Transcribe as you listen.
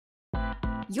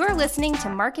You're listening to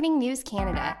Marketing News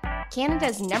Canada,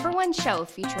 Canada's #1 show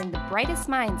featuring the brightest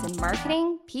minds in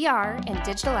marketing, PR, and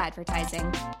digital advertising.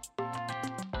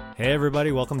 Hey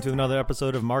everybody, welcome to another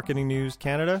episode of Marketing News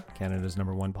Canada, Canada's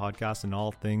 #1 podcast in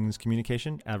all things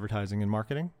communication, advertising, and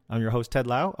marketing. I'm your host, Ted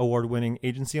Lau, award-winning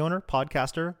agency owner,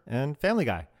 podcaster, and family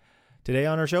guy. Today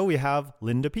on our show, we have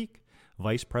Linda Peek,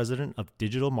 Vice President of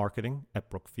Digital Marketing at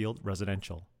Brookfield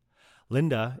Residential.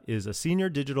 Linda is a senior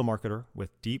digital marketer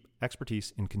with deep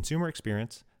expertise in consumer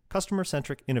experience,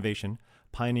 customer-centric innovation,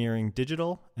 pioneering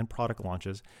digital and product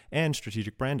launches, and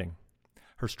strategic branding.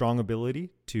 Her strong ability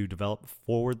to develop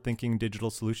forward-thinking digital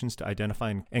solutions to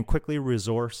identify and quickly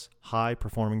resource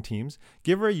high-performing teams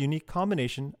give her a unique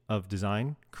combination of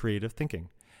design, creative thinking,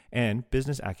 and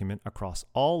business acumen across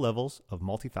all levels of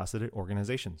multifaceted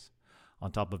organizations.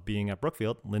 On top of being at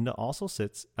Brookfield, Linda also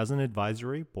sits as an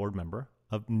advisory board member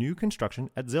of new construction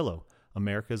at Zillow,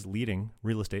 America's leading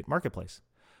real estate marketplace.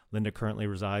 Linda currently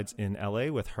resides in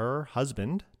LA with her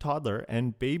husband, toddler,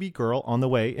 and baby girl on the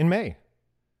way in May.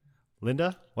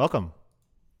 Linda, welcome.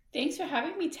 Thanks for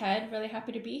having me, Ted. Really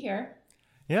happy to be here.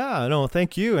 Yeah, no,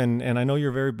 thank you. And I know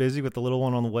you're very busy with the little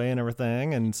one on the way and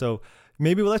everything. And so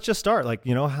maybe let's just start.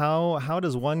 How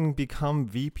does one become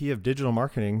VP of digital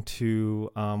marketing to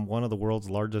one of the world's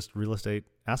largest real estate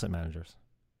asset managers?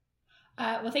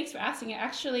 Well, thanks for asking. I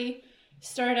actually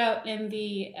started out in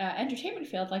the entertainment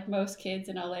field, like most kids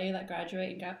in LA that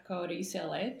graduate and go to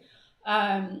UCLA.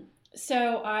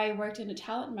 So I worked in a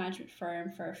talent management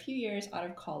firm for a few years out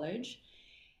of college.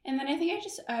 And then I think I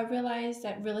just realized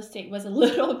that real estate was a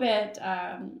little bit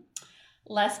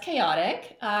less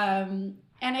chaotic. And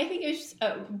I think it was just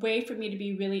a way for me to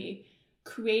be really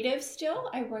creative still.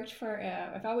 I've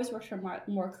always worked for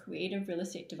more creative real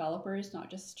estate developers, not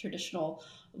just traditional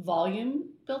volume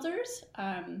builders.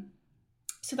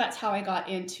 So that's how I got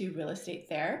into real estate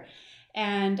there.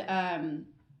 And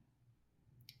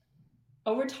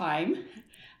over time,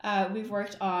 we've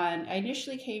worked on, I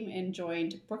initially came and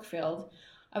joined Brookfield.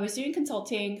 I was doing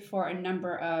consulting for a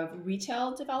number of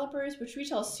retail developers, which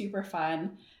retail is super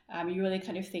fun. You really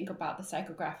kind of think about the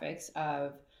psychographics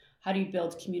of how do you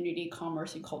build community,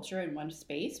 commerce, and culture in one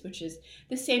space, which is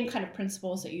the same kind of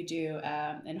principles that you do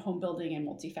in home building and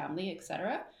multifamily, et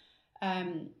cetera.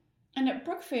 And at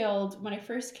Brookfield, when I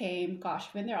first came,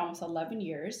 I've been there almost 11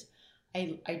 years.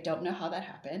 I don't know how that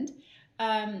happened.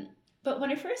 But when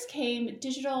I first came,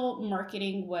 digital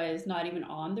marketing was not even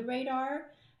on the radar.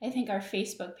 I think our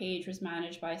Facebook page was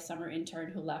managed by a summer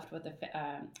intern who left with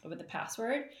the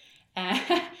password.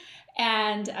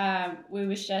 And it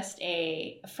was just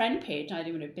a friend page, not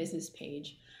even a business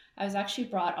page. I was actually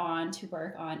brought on to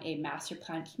work on a master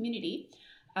plan community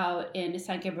out in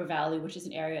San Gabriel Valley, which is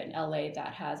an area in LA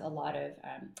that has a lot of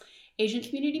Asian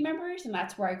community members, and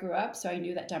that's where I grew up, so I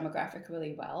knew that demographic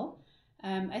really well.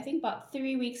 I think about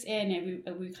 3 weeks in,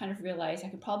 and we kind of realized I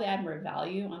could probably add more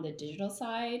value on the digital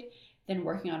side than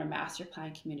working on a master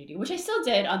plan community, which I still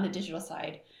did on the digital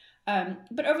side.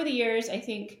 But over the years, I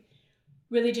think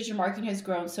really digital marketing has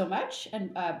grown so much,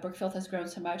 and Brookfield has grown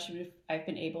so much, and I've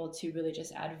been able to really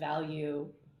just add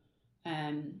value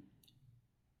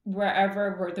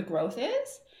where the growth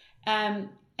is. And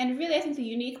really, I think the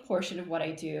unique portion of what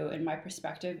I do in my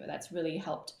perspective that's really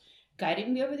helped guided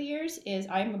me over the years is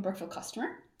I'm a Brookfield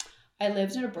customer. I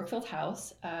lived in a Brookfield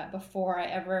house before I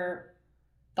ever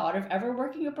thought of ever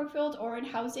working at Brookfield or in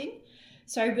housing.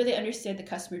 So I really understood the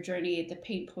customer journey, the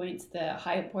pain points, the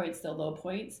high points, the low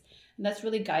points. And that's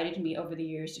really guided me over the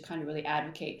years to kind of really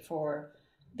advocate for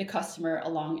the customer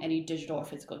along any digital or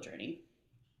physical journey.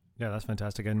 Yeah, that's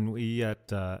fantastic. And we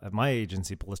at my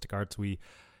agency, Ballistic Arts, we've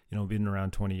been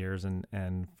around 20 years,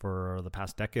 and for the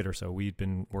past decade or so, we've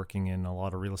been working in a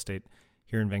lot of real estate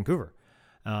here in Vancouver.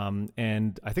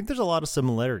 And I think there's a lot of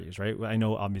similarities, right? I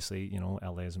know obviously,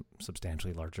 LA is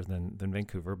substantially larger than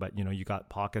Vancouver, but, you got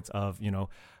pockets of,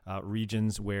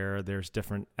 regions where there's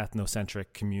different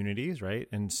ethnocentric communities, right?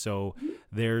 And so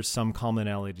there's some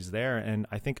commonalities there. And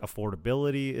I think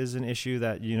affordability is an issue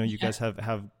that, you guys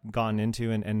have gone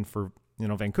into. And for,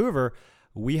 Vancouver,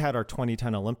 we had our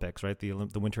 2010 Olympics, right? The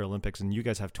Winter Olympics, and you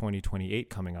guys have 2028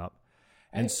 coming up.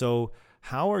 And so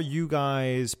how are you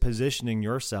guys positioning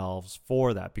yourselves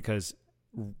for that? Because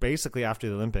basically after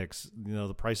the Olympics,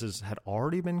 the prices had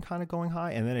already been kind of going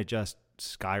high, and then it just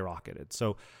skyrocketed.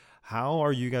 So how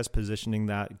are you guys positioning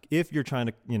that if you're trying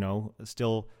to,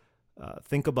 still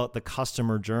think about the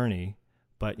customer journey,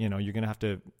 but, you're going to have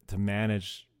to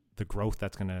manage the growth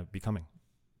that's going to be coming?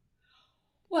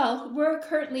 Well, we're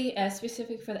currently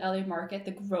specific for the LA market.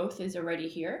 The growth is already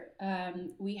here.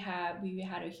 We had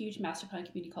a huge master plan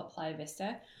community called Playa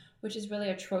Vista, which is really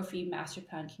a trophy master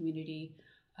plan community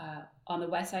on the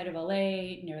west side of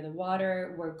LA, near the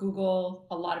water, where Google,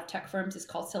 a lot of tech firms, is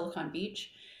called Silicon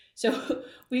Beach. So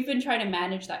we've been trying to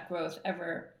manage that growth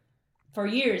for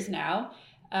years now.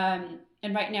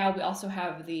 And right now we also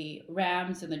have the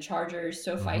Rams and the Chargers.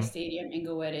 SoFi Stadium,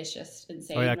 Inglewood is just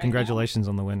insane. Oh yeah, right congratulations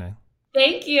on the win. Eh?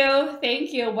 Thank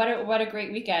you. What a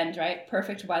great weekend, right?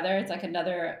 Perfect weather. It's like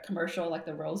another commercial, like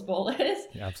the Rose Bowl is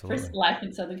for life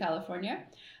in Southern California.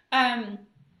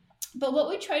 But what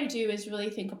we try to do is really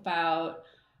think about,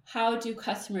 how do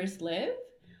customers live?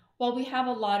 Well,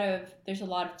 there's a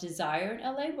lot of desire in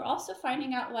LA. We're also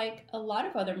finding out, like a lot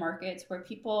of other markets, where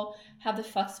people have the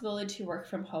flexibility to work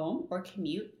from home or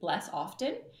commute less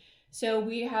often. So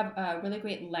we have really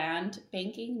great land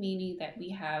banking, meaning that we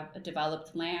have a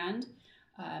developed land,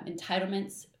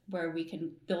 entitlements where we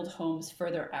can build homes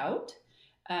further out,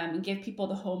 and give people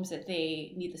the homes that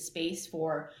they need the space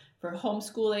for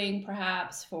homeschooling,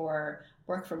 perhaps for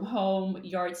work from home,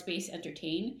 yard space,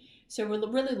 entertain. So we're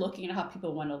really looking at how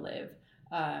people want to live.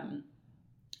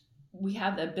 We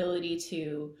have the ability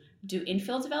to do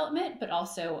infill development, but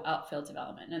also outfill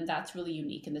development. And that's really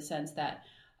unique in the sense that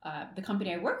the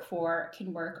company I work for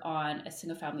can work on a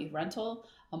single family rental,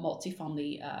 a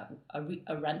multifamily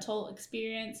a rental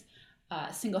experience,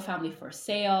 a single family for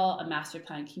sale, a master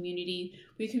plan community.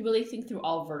 We can really think through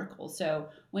all verticals. So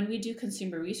when we do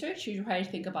consumer research, we try to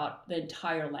think about the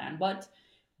entire land. How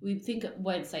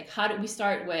do we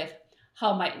start with,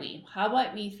 how might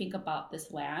we think about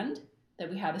this land that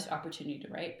we have this opportunity to,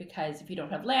 right? Because if you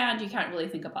don't have land, you can't really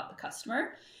think about the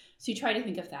customer. So you try to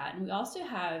think of that. And we also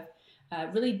have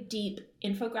really deep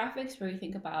infographics where we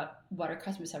think about what our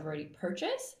customers have already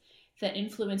purchased that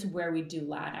influence where we do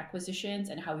land acquisitions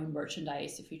and how we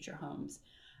merchandise the future homes.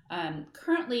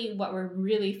 Currently, what we're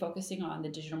really focusing on the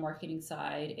digital marketing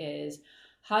side is,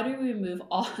 how do we remove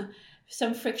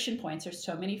some friction points? There's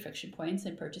so many friction points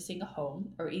in purchasing a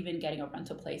home or even getting a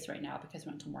rental place right now, because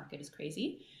rental market is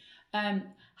crazy. How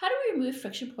do we remove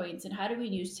friction points, and how do we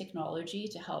use technology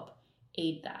to help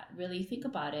aid that? Really think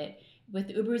about it. With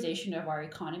the Uberization of our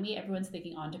economy, everyone's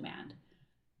thinking on demand.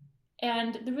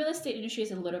 And the real estate industry is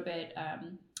a little bit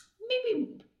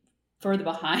maybe further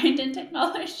behind in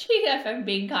technology, if I'm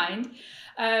being kind.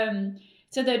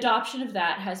 So the adoption of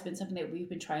that has been something that we've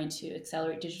been trying to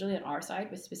accelerate digitally on our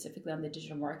side, but specifically on the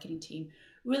digital marketing team,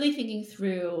 really thinking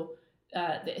through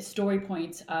the story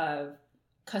points of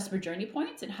customer journey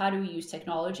points, and how do we use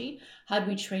technology? How do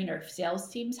we train our sales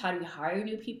teams? How do we hire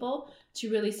new people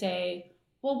to really say,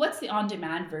 well, what's the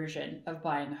on-demand version of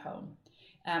buying a home?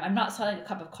 I'm not selling a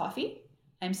cup of coffee.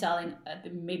 I'm selling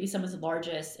maybe someone's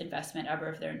largest investment ever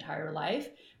of their entire life.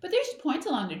 But there's points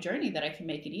along the journey that I can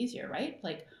make it easier, right?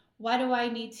 Like, why do I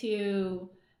need to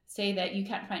say that you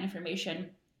can't find information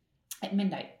at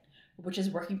midnight, which is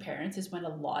working parents, is when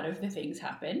a lot of the things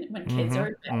happen, when kids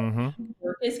are done,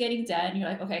 work is getting done. You're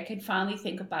like, okay, I can finally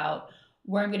think about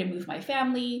where I'm going to move my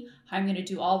family, how I'm going to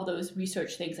do all of those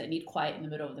research things that need quiet in the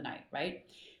middle of the night, right?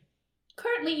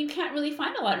 Currently, you can't really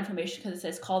find a lot of information because it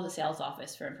says call the sales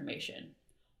office for information.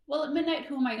 Well, at midnight,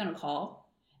 who am I going to call?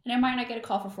 And I might not get a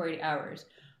call for 48 hours.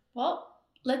 Well,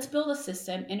 let's build a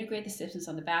system, integrate the systems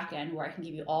on the back end where I can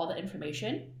give you all the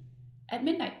information at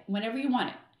midnight, whenever you want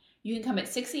it. You can come at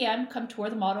 6 a.m., come tour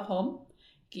the model home,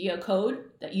 get you a code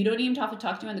that you don't even have to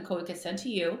talk to, and the code gets sent to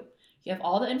you. You have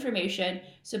all the information.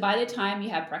 So by the time you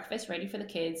have breakfast ready for the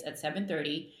kids at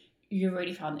 7:30, you've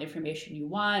already found the information you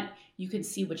want. You can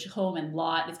see which home and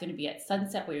lot is going to be at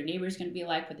sunset, what your neighbor's going to be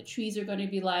like, what the trees are going to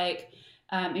be like.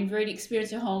 And you've already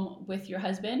experienced a home with your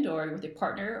husband or with your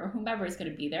partner or whomever is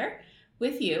going to be there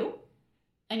with you,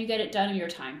 and you get it done in your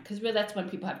time. Because really that's when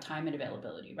people have time and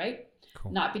availability, right?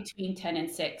 Cool. Not between 10 and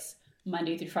 6,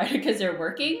 Monday through Friday, because they're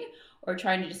working or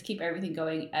trying to just keep everything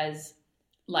going as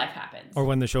life happens. Or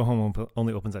when the show home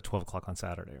only opens at 12 o'clock on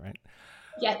Saturday, right?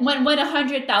 Yeah, when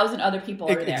 100,000 other people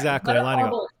are there. Exactly, lining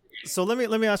up. So let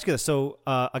me ask you this. So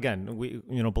again, we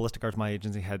Ballistic Arts, my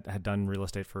agency, had done real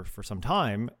estate for some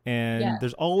time, and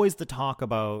there's always the talk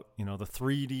about the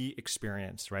 3D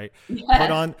experience, right?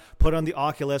 Yes. Put on the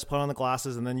Oculus, put on the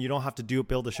glasses, and then you don't have to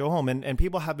build a show home. And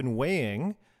people have been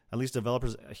weighing, at least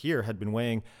developers here had been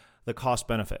weighing the cost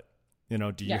benefit.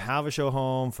 Do you have a show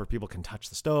home for people can touch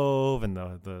the stove and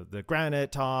the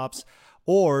granite tops,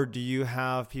 or do you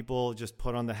have people just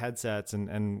put on the headsets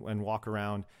and walk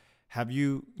around? Have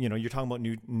you, you're talking about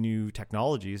new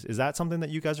technologies. Is that something that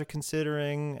you guys are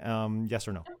considering? Yes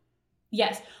or no?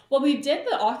 Yes. Well, we did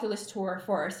the Oculus tour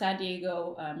for San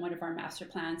Diego, one of our master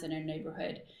plans in our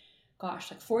neighborhood,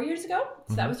 like 4 years ago.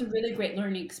 So that was a really great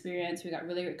learning experience. We got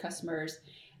really great customers.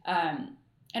 And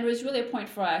it was really a point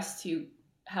for us to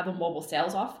have a mobile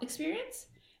sales off experience.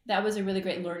 that was a really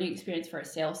great learning experience for our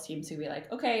sales team to be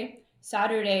like, okay,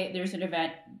 Saturday, there's an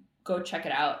event, go check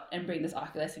it out and bring this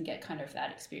Oculus and get kind of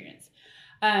that experience.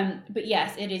 But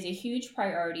yes, it is a huge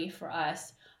priority for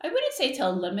us. I wouldn't say to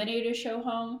eliminate a show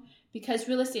home because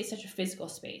real estate is such a physical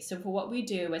space. So for what we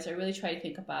do is I really try to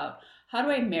think about how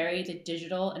do I marry the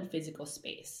digital and physical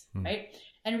space, right?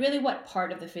 And really what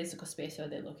part of the physical space are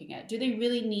they looking at? Do they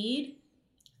really need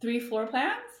 3 floor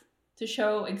plans to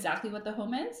show exactly what the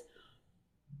home is?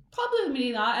 Probably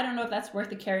maybe not. I don't know if that's worth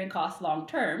the carrying cost long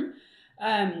term.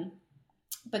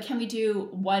 But can we do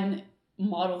one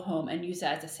model home and use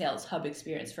that as a sales hub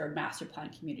experience for a master plan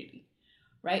community,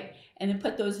 right? And then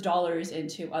put those dollars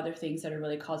into other things that are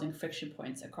really causing friction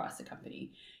points across the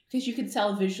company. Because you can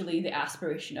sell visually the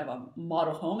aspiration of a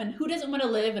model home. And who doesn't want to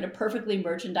live in a perfectly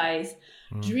merchandised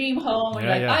dream home?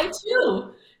 And I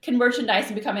too can merchandise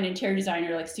and become an interior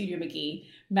designer like Studio McGee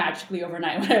magically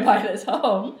overnight when I buy this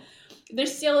home.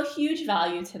 There's still a huge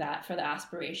value to that for the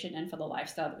aspiration and for the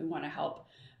lifestyle that we want to help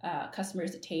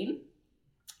customers attain.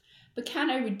 But can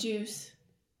I reduce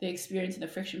the experience and the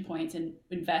friction points and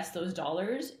invest those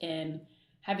dollars in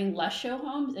having less show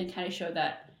homes and kind of show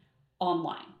that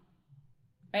online,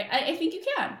 right? I think you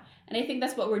can. And I think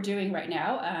that's what we're doing right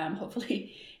now.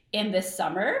 Hopefully in this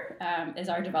summer, as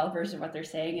our developers are what they're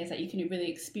saying is that you can really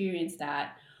experience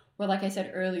that. Where, like I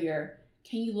said earlier,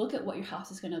 can you look at what your house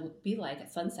is going to be like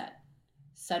at sunset,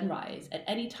 sunrise, at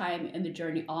any time in the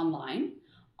journey online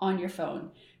on your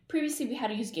phone? Previously, we had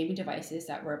to use gaming devices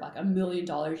that were like $1 million.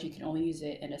 You can only use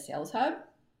it in a sales hub.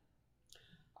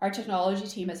 Our technology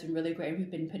team has been really great.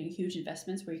 We've been putting huge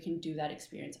investments where you can do that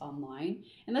experience online.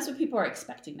 And that's what people are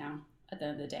expecting now at the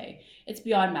end of the day. It's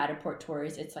beyond Matterport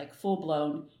tours. It's like full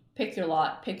blown, pick your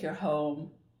lot, pick your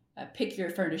home, pick your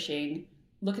furnishing,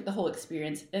 look at the whole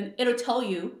experience. And it'll tell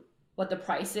you what the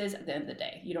price is at the end of the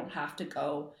day. You don't have to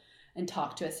go and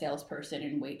talk to a salesperson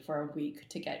and wait for a week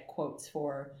to get quotes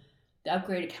for the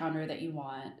upgraded counter that you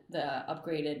want, the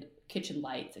upgraded kitchen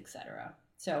lights, etc.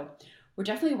 So we're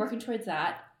definitely working towards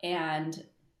that. And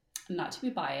not to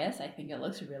be biased, I think it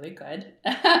looks really good.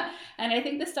 And I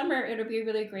think this summer it'll be a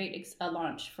really great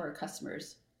launch for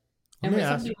customers. And we're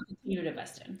something we'll continue to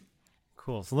invest in.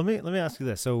 Cool. So let me ask you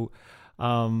this. So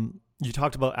you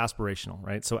talked about aspirational,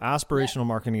 right? So aspirational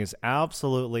marketing is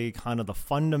absolutely kind of the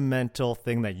fundamental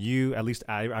thing that you, at least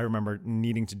I remember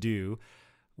needing to do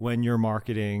when you're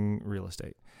marketing real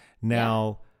estate.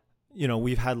 Now, you know,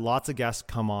 we've had lots of guests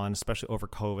come on, especially over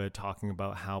COVID, talking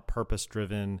about how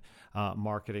purpose-driven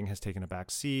marketing has taken a back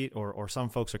seat, or some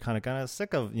folks are kind of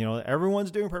sick of, you know,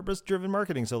 everyone's doing purpose-driven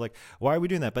marketing. So like, why are we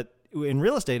doing that? But in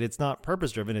real estate, it's not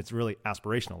purpose-driven. It's really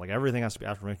aspirational. Like everything has to be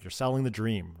aspirational. You're selling the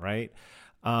dream, right?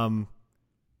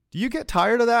 Do you get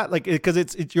tired of that? Like,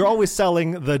 because you're always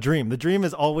selling the dream. The dream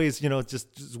is always, you know,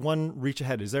 just one reach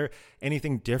ahead. Is there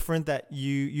anything different that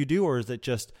you do, or is it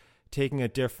just taking a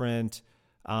different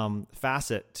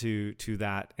facet to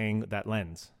that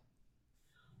lens?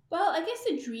 Well, I guess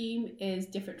the dream is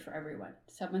different for everyone.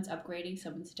 Someone's upgrading,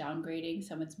 someone's downgrading,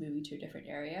 someone's moving to a different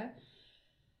area.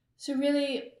 So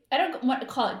really, I don't want to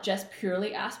call it just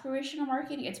purely aspirational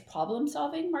marketing. It's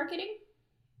problem-solving marketing.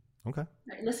 Okay.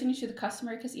 Right? Listening to the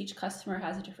customer, because each customer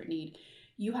has a different need.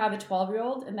 You have a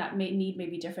 12-year-old, and that need may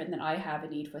be different than I have a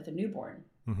need with a newborn,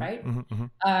 right?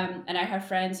 And I have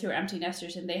friends who are empty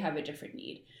nesters, and they have a different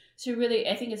need. So really,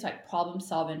 I think it's like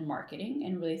problem-solving marketing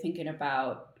and really thinking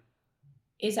about,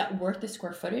 is that worth the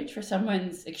square footage for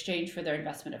someone's exchange for their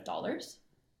investment of dollars?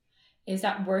 Is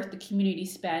that worth the community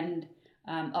spend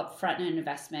upfront in an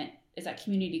investment? Is that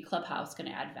community clubhouse going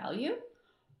to add value?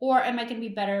 Or am I going to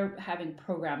be better having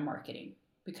program marketing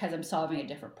because I'm solving a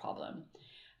different problem?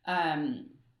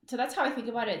 So that's how I think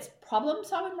about it. It's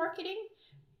problem-solving marketing,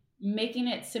 making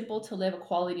it simple to live a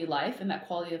quality life. And that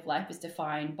quality of life is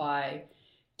defined by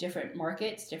different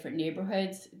markets, different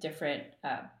neighborhoods, different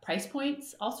price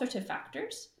points, all sorts of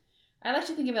factors. I like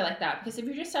to think of it like that, because if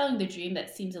you're just selling the dream,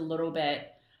 that seems a little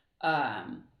bit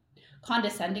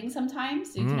condescending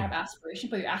sometimes. So you can have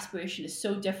aspiration, but your aspiration is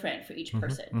so different for each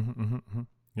person.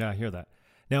 Yeah, I hear that.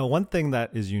 Now, one thing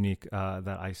that is unique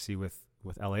that I see with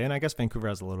LA, and I guess Vancouver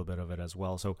has a little bit of it as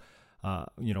well. So,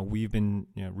 you know, we've been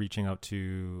reaching out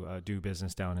to do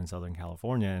business down in Southern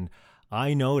California, and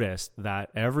I noticed that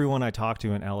everyone I talk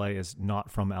to in LA is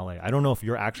not from LA. I don't know if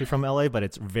you're actually from LA, but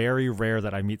it's very rare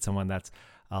that I meet someone that's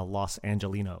Los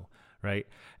Angelino, right?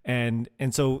 And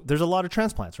so there's a lot of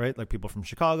transplants, right? Like people from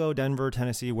Chicago, Denver,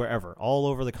 Tennessee, wherever, all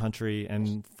over the country,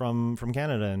 and from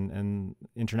Canada and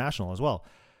international as well.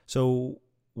 So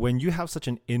when you have such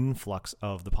an influx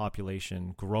of the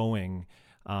population growing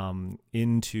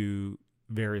into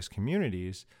various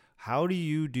communities, how do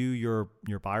you do your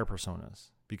buyer personas?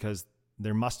 Because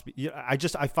there must be, I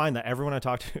find that everyone I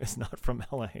talk to is not from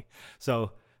LA.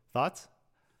 So thoughts?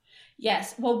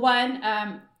 Yes. Well, one,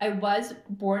 I was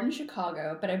born in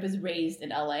Chicago, but I was raised in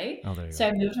LA. Oh, there you So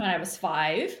go. I moved when I was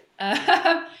 5. So,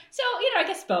 I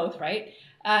guess both, right?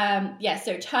 Yes,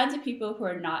 there are tons of people who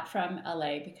are not from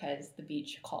LA because the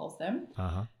beach calls them.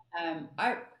 Uh-huh.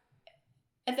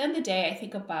 At the end of the day, I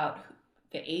think about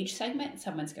the age segment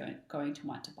someone's going to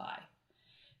want to buy.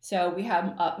 So we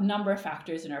have a number of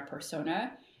factors in our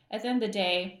persona. At the end of the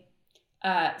day,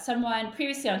 someone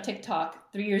previously on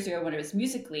TikTok 3 years ago when it was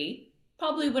Musical.ly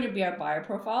probably wouldn't be our buyer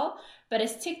profile. But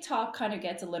as TikTok kind of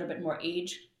gets a little bit more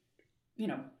age,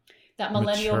 that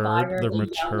millennial buyer, they're the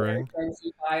maturing. younger Gen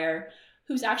Z buyer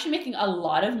who's actually making a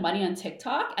lot of money on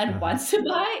TikTok and wants to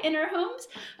buy in our homes,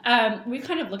 we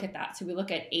kind of look at that. So we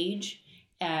look at age,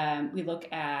 we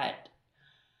look at,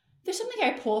 there's something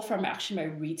I pull from actually my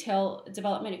retail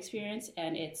development experience,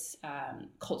 and it's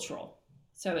cultural.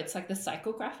 So it's like the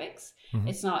psychographics. Mm-hmm.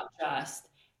 It's not just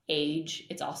age,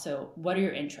 it's also what are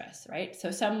your interests, right? So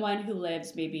someone who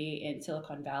lives maybe in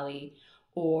Silicon Valley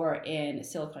or in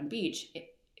Silicon Beach, it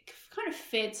kind of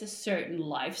fits a certain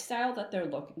lifestyle that they're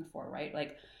looking for, right?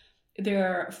 Like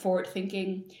they're forward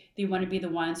thinking, they want to be the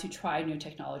ones who try new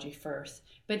technology first,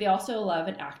 but they also love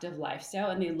an active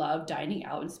lifestyle and they love dining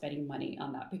out and spending money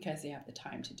on that because they have the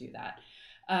time to do that.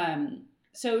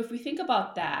 So if we think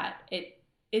about that,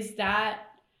 is that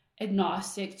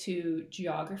agnostic to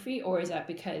geography, or is that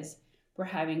because we're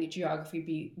having geography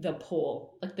be the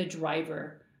pull, like the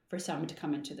driver for someone to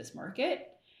come into this market?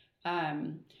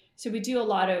 So we do a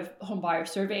lot of home buyer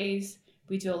surveys,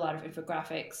 we do a lot of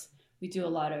infographics, we do a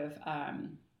lot of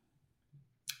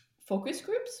focus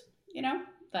groups,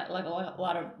 that like a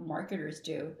lot of marketers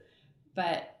do.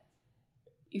 But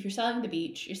if you're selling the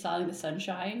beach, you're selling the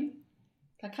sunshine,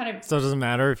 that kind of... So it doesn't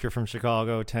matter if you're from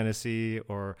Chicago, Tennessee,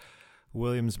 or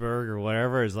Williamsburg or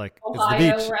whatever, is like Ohio, it's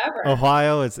the beach. Wherever.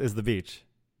 Ohio is the beach.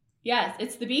 Yes,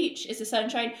 it's the beach. It's the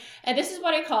sunshine. And this is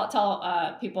what I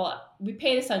tell people. We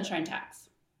pay the sunshine tax.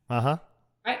 Uh-huh.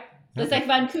 Right? It's like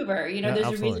Vancouver. There's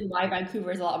absolutely. a reason why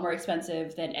Vancouver is a lot more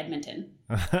expensive than Edmonton.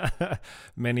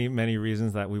 many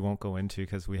reasons that we won't go into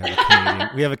because we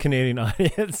have a Canadian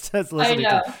audience that's listening.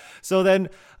 I know. So then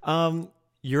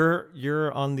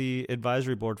you're on the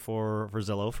advisory board for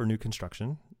Zillow for new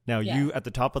construction. Now, Yes. You at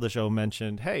the top of the show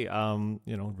mentioned, hey,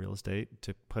 real estate,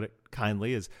 to put it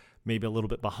kindly, is maybe a little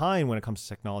bit behind when it comes to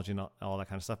technology and all that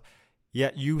kind of stuff.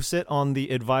 Yet you sit on the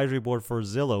advisory board for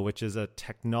Zillow, which is a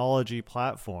technology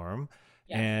platform.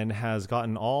 Yes. And has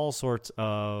gotten all sorts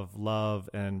of love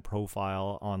and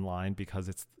profile online because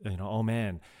it's, oh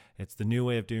man, it's the new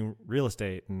way of doing real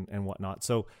estate and whatnot.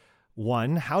 So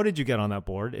one, how did you get on that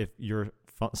board if you're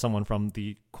someone from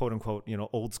the quote unquote,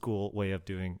 old school way of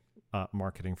doing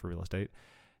marketing for real estate?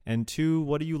 And two,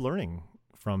 what are you learning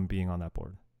from being on that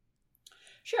board?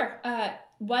 Sure.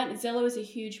 One, Zillow is a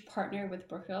huge partner with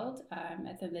Brookfield.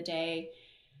 At the end of the day,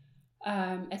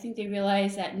 I think they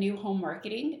realize that new home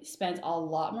marketing spends a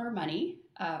lot more money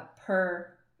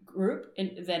per group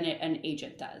than an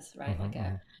agent does, right? Mm-hmm, like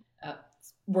a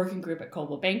working group at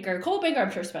Coldwell Banker. Coldwell Banker,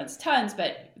 I'm sure, spends tons,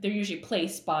 but they're usually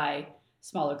placed by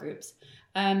smaller groups.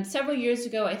 Several years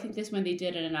ago, I think this is when they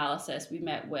did an analysis. We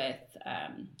met with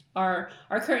our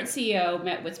current CEO,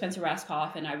 met with Spencer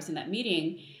Raskoff, and I was in that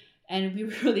meeting, and we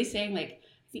were really saying, like,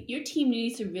 your team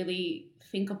needs to really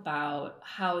think about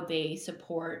how they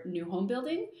support new home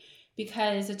building,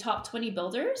 because the top 20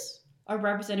 builders are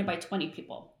represented by 20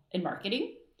 people in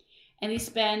marketing, and they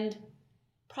spend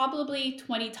probably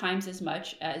 20 times as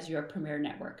much as your premier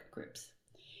network groups.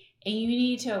 And you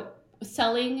need to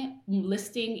listing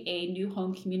a new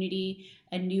home community,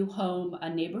 a new home, a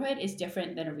neighborhood is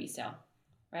different than a resale,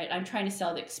 right? I'm trying to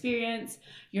sell the experience.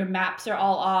 Your maps are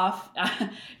all off.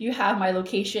 You have my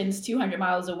locations 200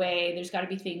 miles away. There's got to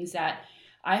be things that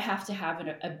I have to have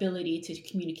an ability to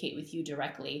communicate with you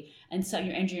directly. And so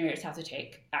your engineers have to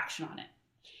take action on it.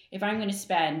 If I'm going to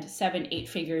spend 7-8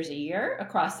 figures a year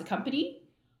across the company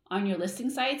on your listing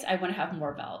sites, I want to have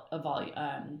more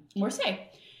more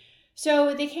say.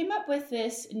 So they came up with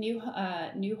this new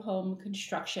home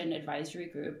construction advisory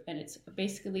group, and it's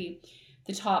basically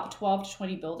the top 12 to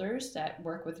 20 builders that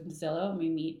work with Zillow. And we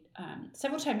meet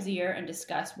several times a year and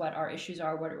discuss what our issues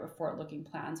are, what our forward-looking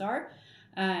plans are.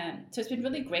 So it's been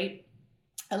really great.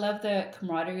 I love the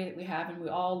camaraderie that we have, and we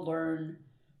all learn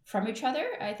from each other.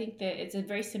 I think that it's a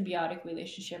very symbiotic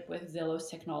relationship with Zillow's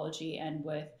technology and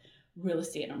with real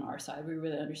estate on our side. We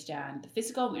really understand the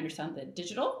physical, we understand the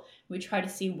digital. We try to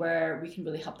see where we can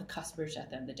really help the customers at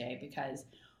the end of the day, because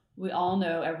We all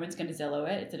know everyone's going to Zillow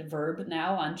it. It's a verb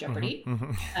now on Jeopardy.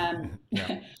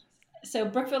 Yeah. So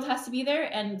Brookfield has to be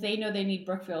there, and they know they need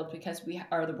Brookfield because we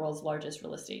are the world's largest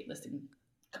real estate listing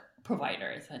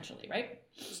provider, essentially, right?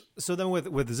 So then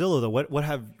with Zillow though, what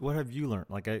have you learned?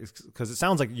 Like, because it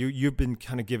sounds like you've been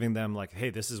kind of giving them like, hey,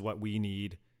 this is what we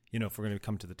need, if we're going to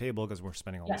come to the table because we're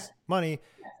spending all this money,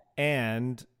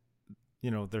 and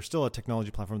they're still a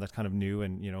technology platform that's kind of new,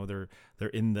 and they're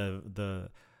in the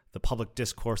public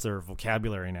discourse, their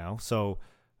vocabulary now. So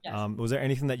was there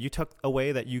anything that you took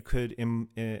away that you could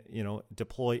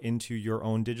deploy into your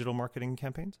own digital marketing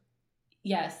campaigns?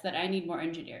 Yes, that I need more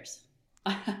engineers.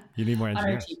 You need more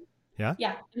engineers. Yeah.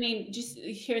 I mean, just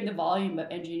hearing the volume of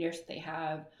engineers that they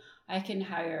have, I can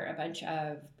hire a bunch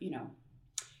of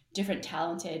different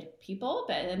talented people,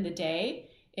 but at the end of the day,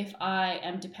 if I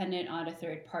am dependent on a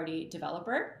third party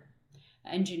developer,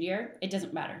 engineer, it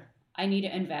doesn't matter. I need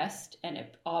to invest, and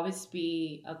it always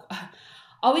be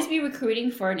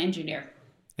recruiting for an engineer.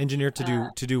 Engineer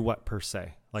to do what per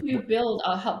se? Like to help build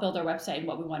our website and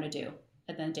what we want to do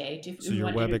at the end of the day. So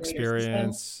your web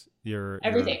experience,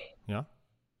 everything.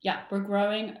 Yeah, we're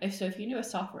growing. So if you know a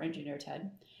software engineer,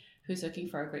 Ted, who's looking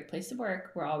for a great place to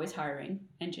work, we're always hiring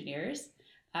engineers.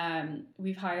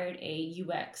 We've hired a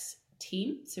UX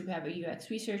team. So we have a UX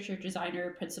researcher,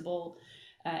 designer, principal,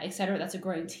 et cetera. That's a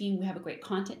growing team. We have a great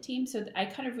content team. So I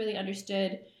kind of really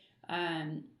understood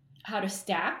how to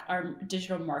stack our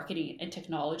digital marketing and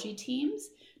technology teams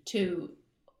to,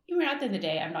 at the end of the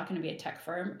day, I'm not going to be a tech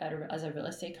firm as a real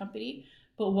estate company,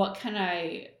 but what can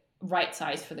I right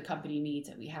size for the company needs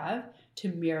that we have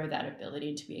to mirror that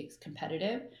ability to be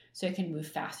competitive so I can move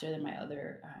faster than my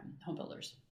other home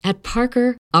builders. At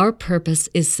Parker, our purpose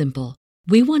is simple.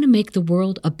 We want to make the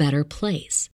world a better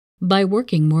place by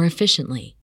working more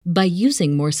efficiently, by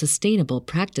using more sustainable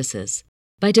practices,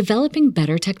 by developing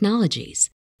better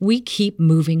technologies. We keep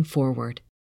moving forward.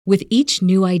 With each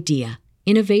new idea,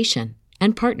 innovation,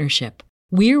 and partnership,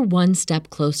 we're one step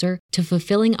closer to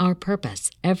fulfilling our purpose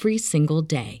every single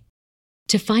day.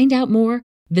 To find out more,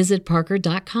 visit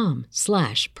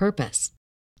parker.com/purpose.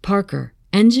 Parker,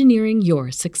 engineering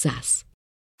your success.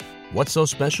 What's so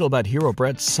special about Hero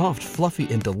Bread's soft,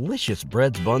 fluffy, and delicious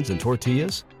breads, buns, and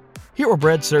tortillas? Hero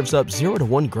Bread serves up 0 to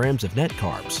 1 grams of net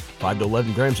carbs, 5 to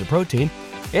 11 grams of protein,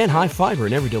 and high fiber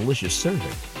in every delicious serving.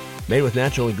 Made with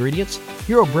natural ingredients,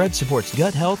 Hero Bread supports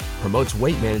gut health, promotes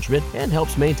weight management, and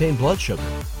helps maintain blood sugar.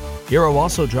 Hero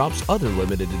also drops other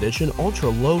limited edition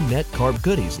ultra-low net carb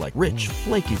goodies like rich,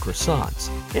 flaky croissants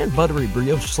and buttery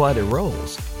brioche slider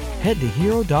rolls. Head to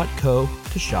hero.co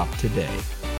to shop today.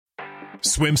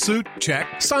 Swimsuit? Check.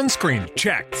 Sunscreen?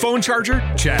 Check. Phone charger?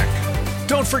 Check.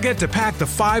 Don't forget to pack the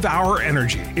 5-Hour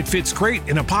Energy. It fits great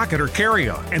in a pocket or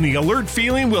carry-on, and the alert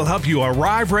feeling will help you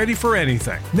arrive ready for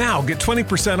anything. Now get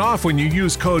 20% off when you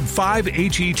use code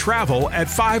 5HETRAVEL at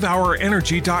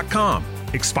 5hourenergy.com.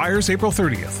 Expires April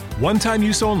 30th. One-time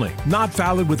use only. Not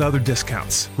valid with other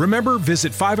discounts. Remember,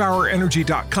 visit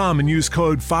 5hourenergy.com and use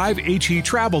code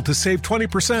 5HETRAVEL to save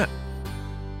 20%.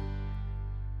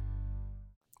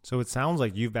 So it sounds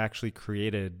like you've actually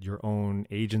created your own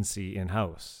agency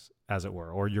in-house, as it were,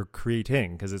 or you're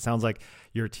creating, because it sounds like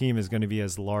your team is going to be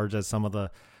as large as some of the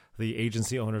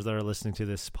agency owners that are listening to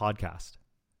this podcast.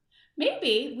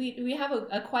 Maybe. We have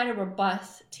quite a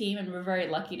robust team, and we're very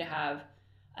lucky to have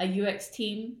a UX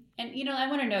team. And, I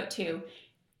want to note too,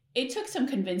 it took some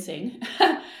convincing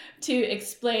to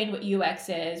explain what UX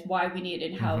is, why we need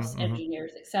in-house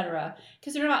engineers, et cetera,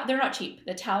 because they're not cheap.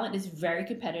 The talent is very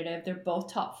competitive. They're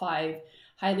both top 5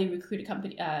 highly recruited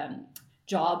company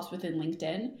jobs within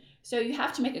LinkedIn. So you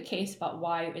have to make a case about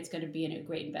why it's going to be a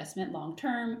great investment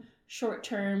long-term,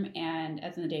 short-term, and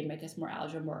at the end of the day, make us more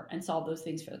agile and solve those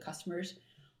things for the customers,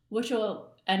 which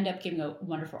will end up giving a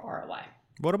wonderful ROI.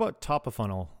 What about top of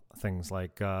funnel things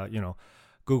like,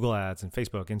 Google Ads and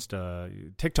Facebook,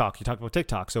 Insta, TikTok? You talked about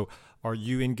TikTok. So are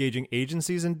you engaging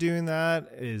agencies in doing that?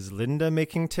 Is Linda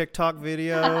making TikTok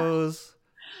videos?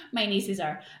 My nieces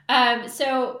are.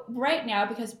 So right now,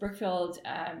 because Brookfield,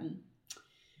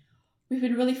 we've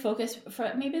been really focused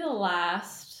for maybe the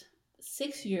last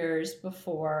 6 years.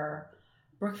 Before,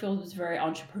 Brookfield was very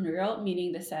entrepreneurial,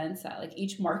 meaning the sense that like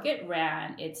each market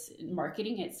ran its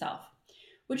marketing itself,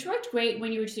 which worked great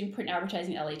when you were doing print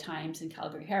advertising, LA Times and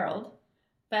Calgary Herald.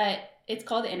 But it's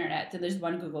called the internet, and there's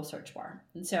one Google search bar.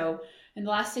 And so in the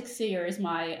last 6 years,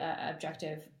 my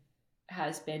objective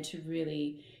has been to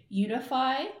really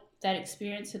unify that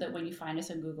experience so that when you find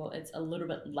us on Google, it's a little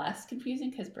bit less confusing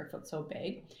because Brookfield's so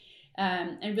big.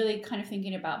 And really kind of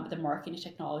thinking about the marketing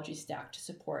technology stack to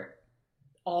support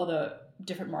all the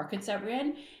different markets that we're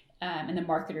in, and the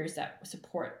marketers that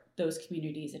support those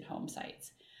communities and home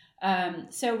sites.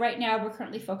 So right now we're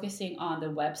currently focusing on the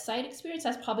website experience.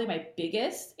 That's probably my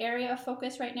biggest area of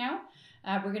focus right now.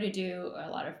 We're going to do a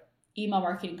lot of email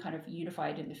marketing kind of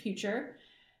unified in the future.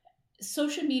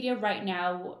 Social media right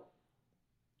now,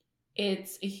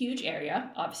 it's a huge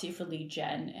area, obviously for lead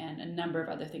gen and a number of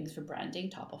other things for branding,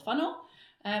 top of funnel.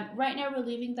 Right now we're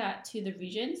leaving that to the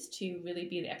regions to really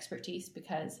be the expertise,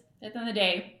 because at the end of the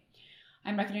day,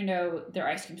 I'm not going to know their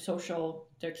ice cream social,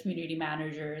 their community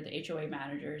manager, the HOA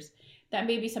managers. That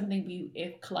may be something we,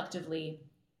 if collectively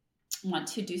want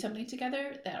to do something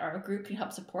together, that our group can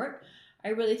help support. I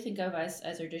really think of us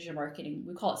as our digital marketing.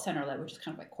 We call it center-led, which is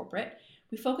kind of like corporate.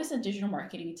 We focus on digital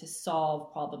marketing to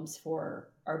solve problems for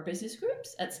our business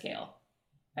groups at scale,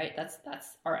 right? That's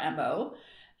our MO.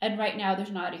 And right now,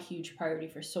 there's not a huge priority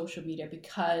for social media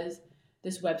because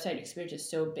this website experience is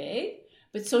so big.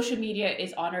 But social media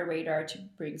is on our radar to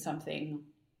bring something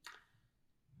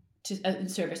in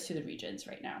service to the regions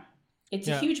right now. It's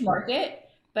a huge market,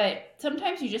 but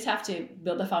sometimes you just have to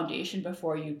build a foundation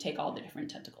before you take all the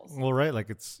different tentacles. Well, right. Like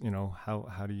it's,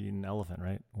 how do you eat an elephant,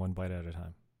 right? One bite at a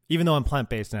time. Even though I'm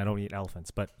plant-based and I don't eat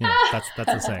elephants, but that's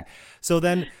the saying. So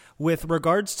then with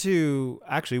regards to,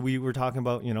 actually, we were talking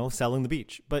about, selling the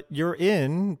beach, but you're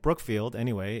in Brookfield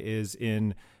anyway, is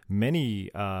in many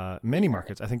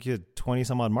markets. I think you had 20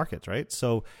 some odd markets, right?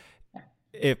 So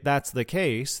if that's the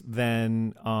case,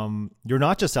 then you're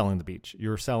not just selling the beach,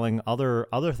 you're selling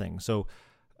other things. So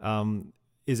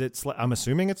is it, I'm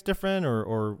assuming it's different,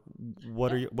 or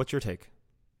what's your take?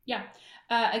 Yeah.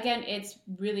 Again, it's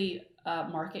really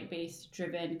market-based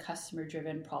driven,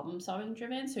 customer-driven, problem-solving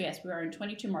driven. So yes, we are in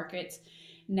 22 markets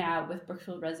now with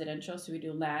Brookfield Residential. So we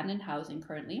do land and housing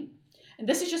currently. And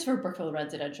this is just for Brookfield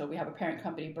Residential. We have a parent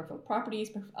company, Brookfield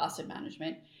Properties, Brookfield Asset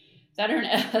Management.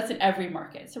 That's in every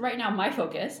market. So right now, my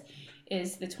focus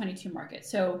is the 22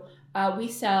 markets. So we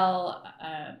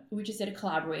just did a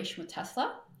collaboration with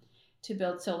Tesla to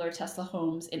build solar Tesla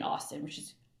homes in Austin, which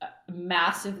is a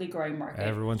massively growing market.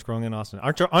 Everyone's growing in Austin.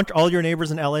 Aren't all your neighbors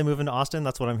in LA moving to Austin?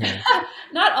 That's what I'm hearing.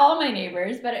 Not all my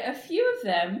neighbors, but a few of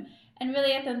them. And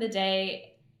really at the end of the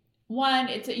day, one,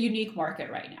 it's a unique market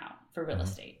right now for real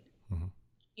estate. Mm-hmm.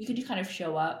 You can just kind of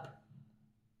show up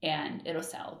and it'll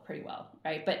sell pretty well,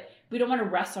 right? But we don't want to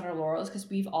rest on our laurels because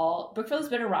Brookfield's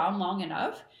been around long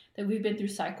enough that we've been through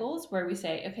cycles where we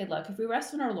say, okay, look, if we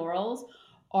rest on our laurels,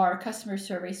 our customer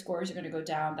survey scores are going to go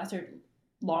down. That's our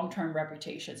long-term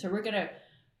reputation. So we're going to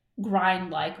grind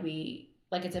like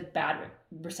it's a bad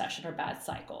recession or bad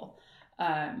cycle.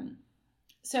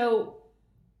 So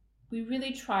we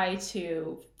really try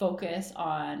to focus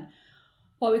on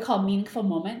what we call meaningful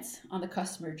moments on the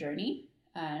customer journey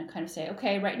and kind of say,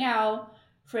 okay, right now,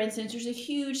 for instance, there's a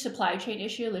huge supply chain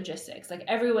issue, logistics. Like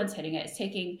everyone's hitting it. It's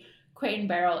taking Crate and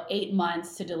Barrel 8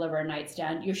 months to deliver a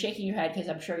nightstand. You're shaking your head because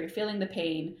I'm sure you're feeling the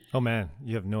pain. Oh man,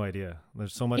 you have no idea.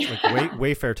 There's so much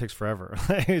Wayfair takes forever.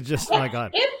 It's just, oh my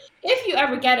God. If you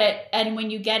ever get it, and when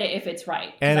you get it, if it's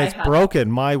right. And it's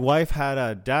broken. My wife had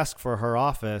a desk for her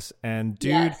office and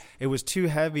dude, It was too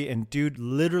heavy and dude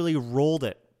literally rolled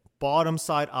it bottom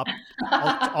side up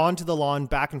onto the lawn,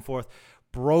 back and forth,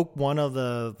 broke one of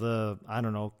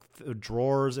the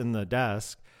drawers in the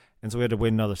desk. And so we had to wait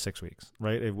another 6 weeks,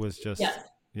 right? It was just,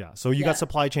 So you got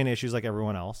supply chain issues like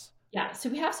everyone else. Yeah. So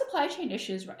we have supply chain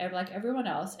issues like everyone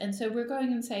else. And so we're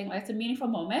going and saying, it's a meaningful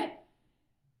moment.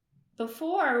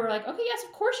 Before we're like, okay, yes,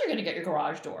 of course you're going to get your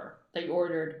garage door that you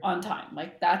ordered on time.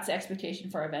 Like that's the expectation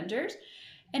for our vendors.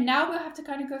 And now we'll have to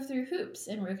kind of go through hoops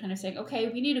and we're kind of saying, okay,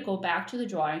 we need to go back to the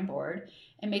drawing board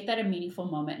and make that a meaningful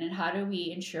moment. And how do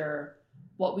we ensure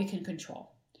what we can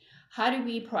control? How do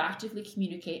we proactively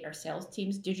communicate our sales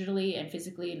teams digitally and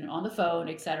physically and on the phone,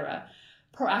 et cetera,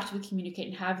 proactively communicate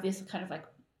and have this kind of like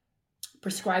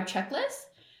prescribed checklist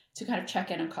to kind of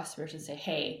check in on customers and say,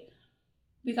 hey,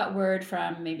 we got word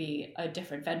from maybe a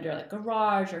different vendor like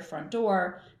garage or front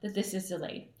door that this is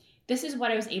delayed. This is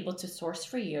what I was able to source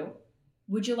for you.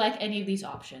 Would you like any of these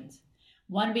options?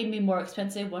 One may be more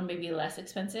expensive, one may be less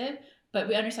expensive, but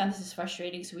we understand this is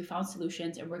frustrating. So we found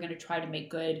solutions and we're going to try to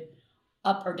make good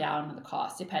up or down on the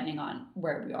cost depending on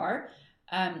where we are.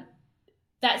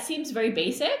 That seems very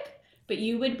basic, but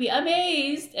you would be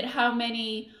amazed at how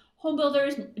many home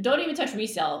builders don't even touch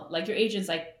resale. Like your agent's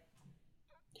like,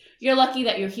 you're lucky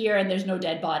that you're here and there's no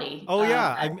dead body. Oh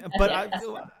yeah.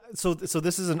 So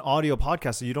this is an audio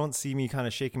podcast, so you don't see me kind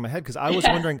of shaking my head because I was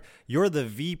wondering, you're the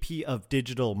VP of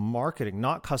digital marketing,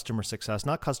 not customer success,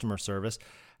 not customer service.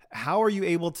 How are you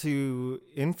able to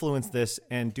influence this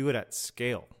and do it at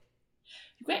scale?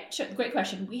 Great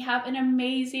question. We have an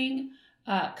amazing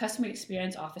customer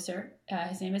experience officer.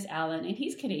 His name is Alan, and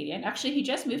he's Canadian. Actually, he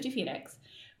just moved to Phoenix,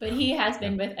 but he has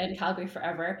been in Calgary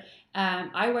forever.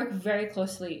 I work very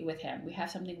closely with him. We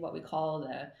have something what we call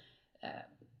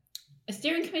a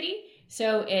steering committee.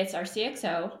 So it's our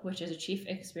CXO, which is a chief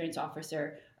experience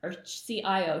officer, our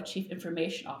CIO, chief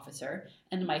information officer,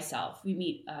 and myself. We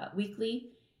meet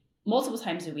weekly, multiple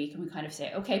times a week, and we kind of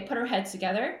say, okay, put our heads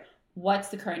together. What's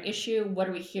the current issue? What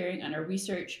are we hearing on our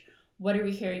research? What are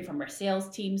we hearing from our sales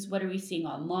teams? What are we seeing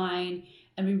online?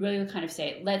 And we really kind of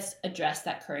say, let's address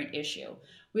that current issue.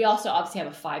 We also obviously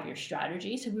have a 5-year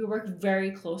strategy. So we work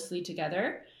very closely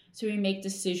together. So we make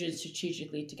decisions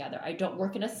strategically together. I don't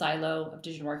work in a silo of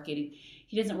digital marketing.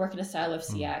 He doesn't work in a silo of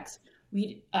CX.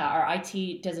 Our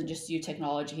IT doesn't just do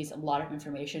technology. He's a lot of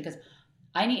information because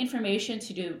I need information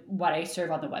to do what I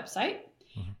serve on the website.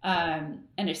 And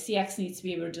a CX needs to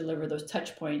be able to deliver those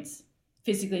touch points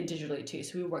physically and digitally too.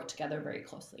 So we work together very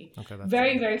closely. Okay,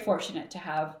 very, very fortunate to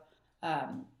have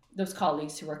those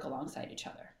colleagues who work alongside each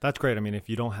other. That's great. I mean, if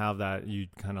you don't have that, you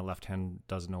kind of left hand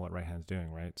doesn't know what right hand's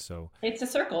doing, right? So it's a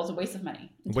circle. It's a waste of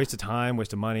money. Waste of time,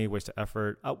 waste of money, waste of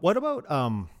effort. What about,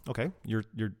 okay, your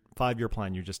 5-year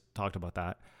plan, you just talked about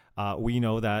that. We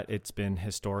know that it's been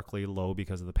historically low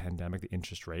because of the pandemic, the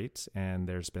interest rates, and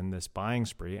there's been this buying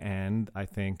spree. And I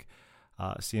think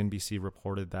CNBC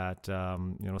reported that,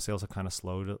 sales have kind of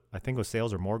slowed. I think it was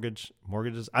sales or mortgages.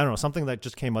 I don't know, something that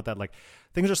just came out that like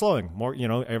things are slowing more,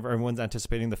 everyone's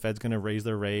anticipating the Fed's going to raise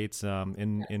their rates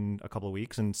in a couple of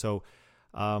weeks. And so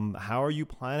how are you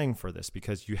planning for this?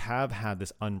 Because you have had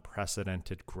this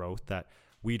unprecedented growth that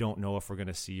we don't know if we're going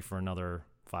to see for another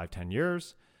 5-10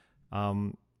 years.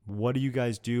 What do you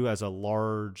guys do as a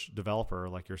large developer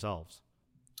like yourselves?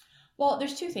 Well,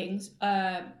 there's two things.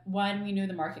 One, we knew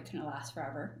the market couldn't last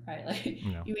forever, right? Like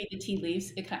you read the tea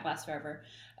leaves, it can't last forever.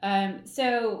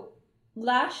 So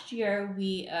last year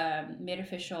we made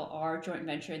official our joint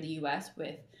venture in the US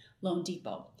with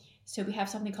loanDepot. So we have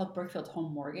something called Brookfield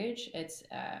Home Mortgage. It's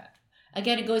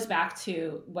again, it goes back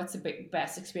to what's the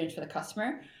best experience for the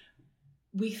customer.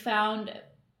 We found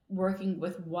working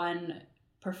with one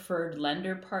preferred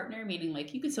lender partner, meaning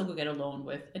like you can still go get a loan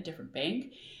with a different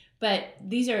bank. But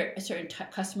these are certain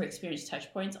customer experience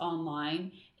touch points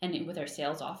online and with our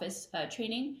sales office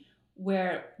training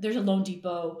where there's a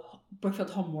loanDepot, Brookfield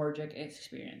Home Mortgage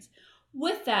experience.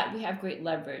 With that, we have great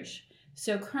leverage.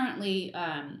 So currently,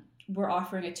 we're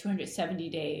offering a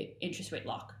 270-day interest rate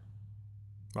lock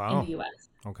in the US.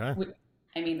 Okay.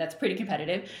 I mean, that's pretty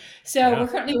competitive. So we're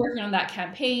currently working on that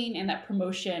campaign and that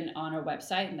promotion on our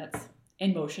website, and that's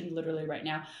in motion literally right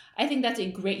now. I think that's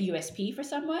a great USP for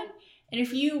someone. And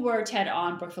if you were to head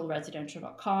on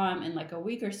brookfieldresidential.com in like a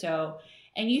week or so,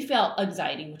 and you felt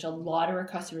anxiety, which a lot of our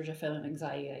customers are feeling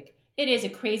anxiety, like it is a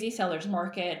crazy seller's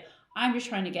market. I'm just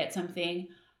trying to get something,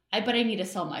 but I need to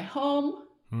sell my home.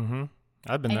 Mm-hmm.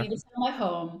 I've been there. I need to sell my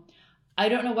home. I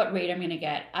don't know what rate I'm going to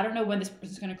get. I don't know when this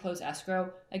person's going to close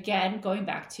escrow. Again, going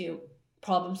back to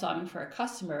problem solving for a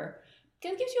customer,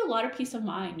 it gives you a lot of peace of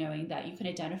mind knowing that you can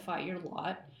identify your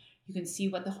lot. You can see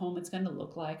what the home is going to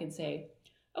look like and say,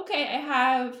 okay, I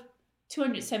have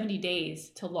 270 days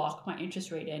to lock my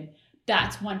interest rate in.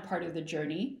 That's one part of the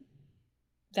journey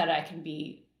that I can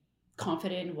be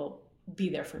confident will be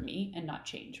there for me and not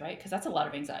change, right? Because that's a lot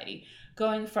of anxiety.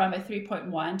 Going from a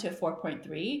 3.1 to a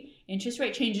 4.3 interest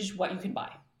rate changes what you can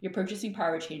buy. Your purchasing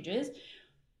power changes.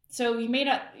 So you may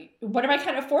not, what if I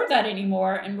can't afford that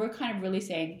anymore? And we're kind of really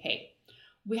saying, hey,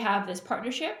 we have this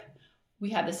partnership. We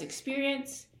have this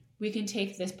experience. We can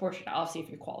take this portion, obviously if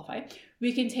you're qualified,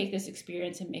 we can take this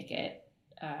experience and make it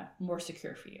more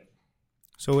secure for you.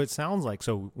 So it sounds like,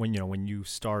 so when you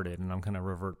started, and I'm going to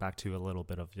revert back to a little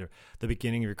bit of the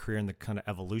beginning of your career and the kind of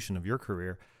evolution of your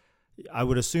career, I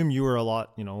would assume you were a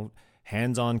lot,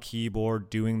 hands-on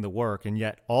keyboard, doing the work, and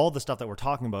yet all the stuff that we're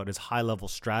talking about is high-level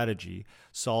strategy,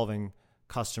 solving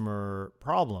customer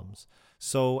problems.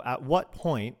 So at what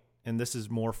point, and this is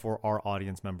more for our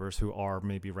audience members who are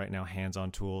maybe right now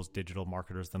hands-on tools, digital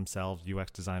marketers themselves,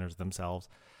 UX designers themselves.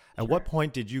 At what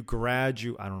point did you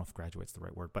graduate? I don't know if graduate's the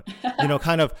right word, but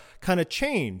kind of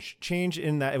change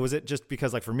in that. Was it just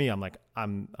because, like for me,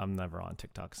 I'm never on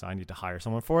TikTok, so I need to hire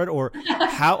someone for it, or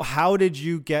how did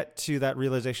you get to that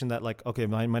realization that like, okay,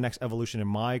 my next evolution in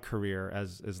my career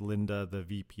as Linda, the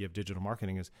VP of digital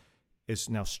marketing, is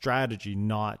now strategy,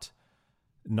 not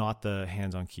the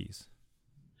hands-on keys?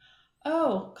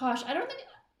 Oh gosh, I don't think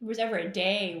there was ever a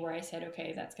day where I said,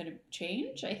 okay, that's going to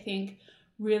change. I think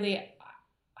really,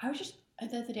 I was just, at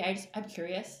the end of the day, I'm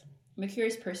curious. I'm a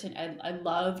curious person. I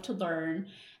love to learn.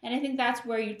 And I think that's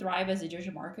where you thrive as a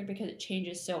digital marketer because it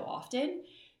changes so often.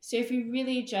 So if you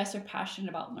really just are passionate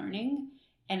about learning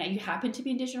and you happen to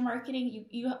be in digital marketing,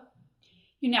 you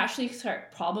naturally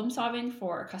start problem solving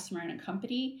for a customer and a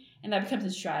company, and that becomes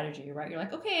a strategy, right? You're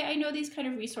like, okay, I know these kind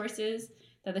of resources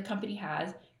that the company has.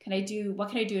 What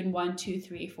can I do in 1, 2,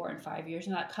 3, 4, and 5 years?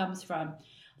 And that comes from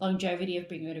longevity of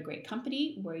being at a great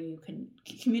company where you can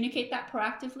communicate that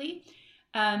proactively,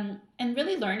 and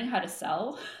really learning how to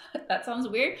sell. That sounds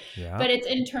weird, but it's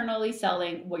internally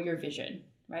selling your vision,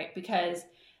 right? Because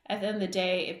at the end of the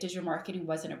day, if digital marketing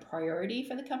wasn't a priority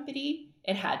for the company,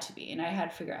 it had to be. And I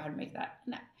had to figure out how to make that.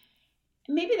 And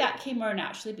maybe that came more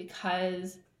naturally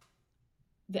because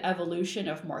the evolution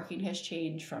of marketing has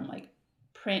changed from like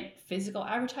print, physical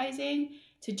advertising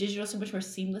to digital so much more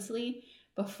seamlessly.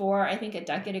 Before, I think a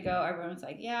decade ago, everyone was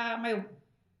like, yeah,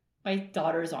 my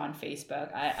daughter's on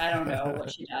Facebook. I don't know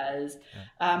what she does.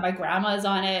 My grandma's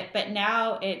on it. But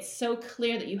now it's so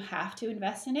clear that you have to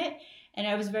invest in it. And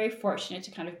I was very fortunate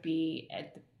to kind of be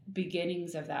at the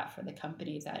beginnings of that for the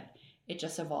company, that it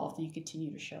just evolved and you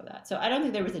continue to show that. So I don't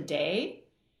think there was a day.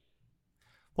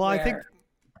 Well, I think,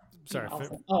 sorry.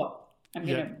 I'm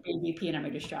going to be VP and I'm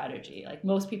going to do strategy. Like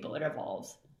most people, it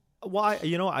evolves. Well,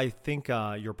 I think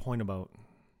your point about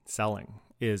selling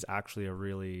is actually a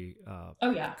really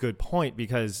good point,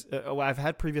 because I've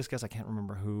had previous guests, I can't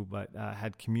remember who, but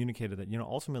had communicated that,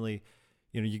 ultimately,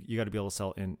 you got to be able to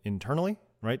sell internally,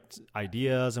 right?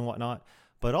 Ideas and whatnot.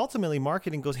 But ultimately,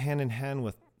 marketing goes hand in hand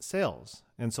with sales.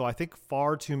 And so I think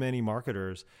far too many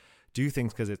marketers do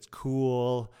things because it's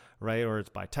cool, right? Or it's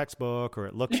by textbook, or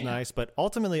it looks nice. But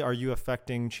ultimately, are you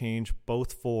affecting change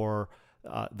both for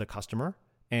the customer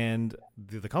and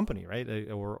the company,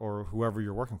 right? Or whoever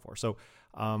you're working for. So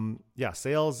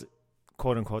sales,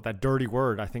 quote unquote, that dirty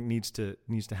word, I think needs to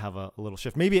have a little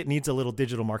shift. Maybe it needs a little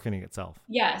digital marketing itself.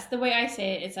 Yes. The way I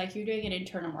say it, it's like you're doing an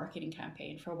internal marketing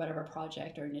campaign for whatever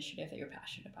project or initiative that you're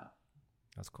passionate about.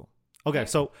 That's cool. Okay.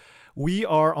 So we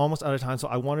are almost out of time. So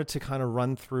I wanted to kind of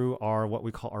run through what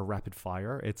we call our rapid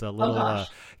fire. It's a little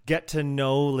get to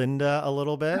know Linda a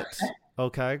little bit.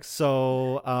 Okay.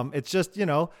 So it's just,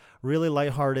 really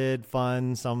lighthearted,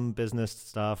 fun, some business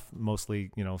stuff,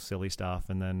 mostly, silly stuff.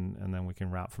 And then we can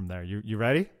wrap from there. You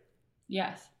ready?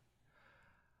 Yes.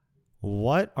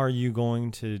 What are you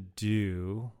going to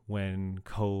do when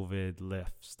COVID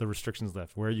lifts, the restrictions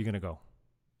lift? Where are you going to go?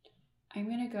 I'm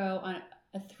going to go on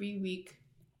a 3-week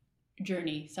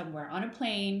journey somewhere on a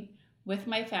plane with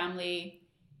my family.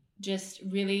 Just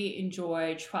really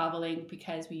enjoy traveling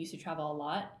because we used to travel a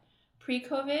lot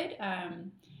pre-COVID.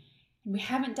 We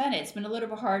haven't done it. It's been a little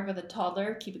bit hard with a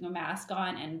toddler, keeping a mask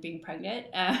on and being pregnant.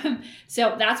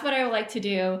 So that's what I would like to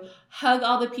do. Hug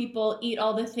all the people, eat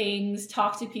all the things,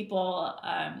 talk to people,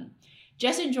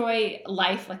 just enjoy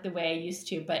life like the way I used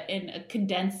to, but in a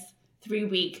condensed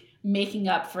 3-week making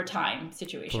up for time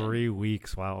situation. 3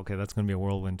 weeks. Wow. Okay. That's going to be a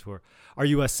whirlwind tour. Are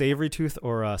you a savory tooth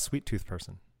or a sweet tooth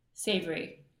person?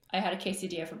 Savory. I had a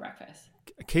quesadilla for breakfast.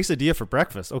 A quesadilla for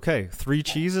breakfast. Okay. 3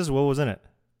 cheeses. What was in it?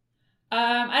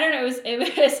 I don't know.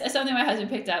 It was something my husband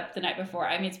picked up the night before.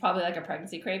 I mean, it's probably like a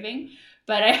pregnancy craving,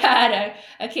 but I had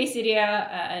a quesadilla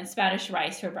and Spanish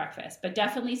rice for breakfast, but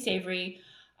definitely savory.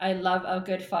 I love a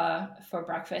good pho for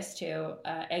breakfast too.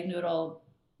 Egg noodle,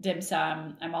 dim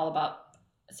sum. I'm all about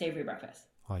savory breakfast.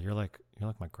 Oh, you're like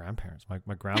my grandparents.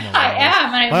 My grandma. I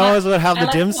am. I always would have the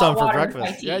dim sum for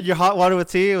breakfast. Yeah, your hot water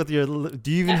with tea with your. Do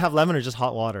you even have lemon or just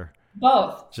hot water?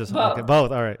 Both. Just both. Okay,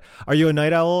 both. All right. Are you a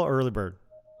night owl or early bird?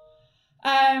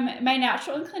 My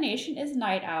natural inclination is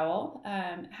night owl.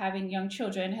 Having young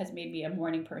children has made me a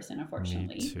morning person,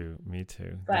 unfortunately. Me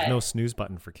too. There's no snooze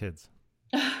button for kids.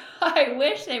 I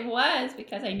wish there was,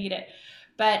 because I need it.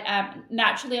 But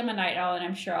naturally, I'm a night owl, and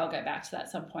I'm sure I'll get back to that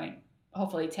at some point.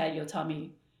 Hopefully, Ted, you'll tell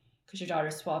me, because your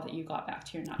daughter's 12, that you got back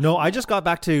to your natural. No, I just got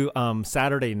back to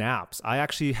Saturday naps. I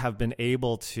actually have been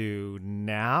able to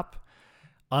nap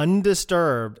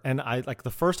undisturbed. And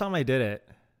the first time I did it,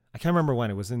 I can't remember when.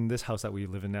 It was in this house that we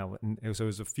live in now. And it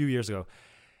was a few years ago.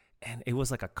 And it was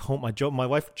like a coma. My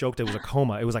wife joked it was a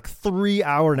coma. It was like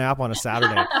 3-hour nap on a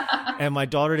Saturday. And my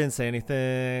daughter didn't say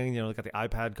anything. Got the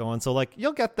iPad going. So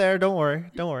you'll get there. Don't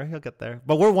worry. You'll get there.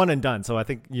 But we're one and done. So I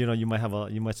think, you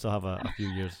might still have a few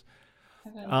years.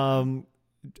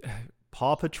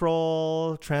 Paw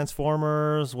Patrol,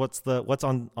 Transformers. What's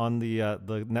on the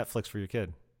Netflix for your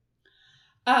kid?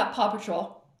 Paw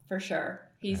Patrol, for sure.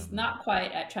 He's not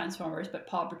quite at Transformers, but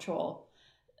Paw Patrol,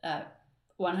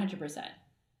 100%.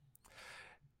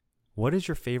 What is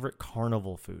your favorite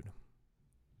carnival food?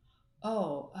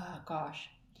 Oh, gosh.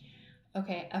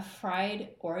 Okay, a fried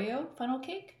Oreo funnel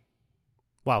cake.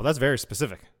 Wow, that's very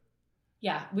specific.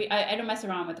 Yeah, I don't mess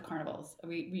around with the carnivals.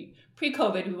 We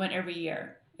pre-COVID, we went every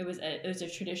year. It was a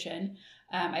tradition.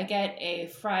 I get a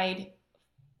fried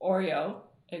Oreo.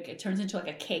 It turns into like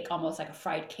a cake, almost like a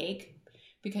fried cake,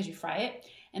 because you fry it.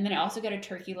 And then I also get a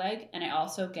turkey leg, and I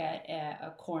also get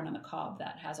a corn on the cob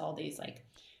that has all these like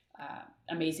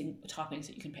amazing toppings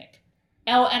that you can pick.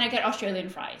 Oh, and I get Australian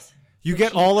fries. You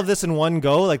get all of this in one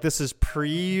go? Like this is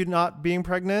pre not being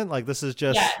pregnant? Like this is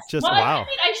just well, wow. I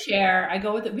mean, I share. I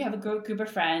go with it. We have a group of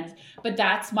friends, but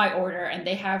that's my order, and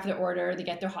they have their order. They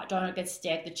get their hot dog on a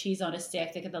stick, the cheese on a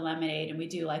stick. They get the lemonade, and we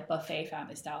do like buffet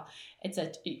family style. It's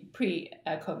a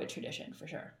pre-COVID tradition for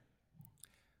sure.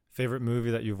 Favorite movie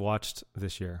that you've watched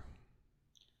this year?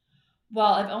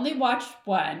 Well, I've only watched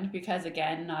one because,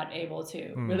 again, not able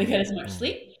to really get as much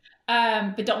sleep.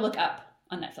 But Don't Look Up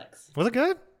on Netflix. Was it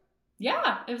good?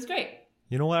 Yeah, it was great.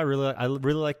 You know what? I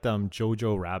really liked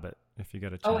Jojo Rabbit. If you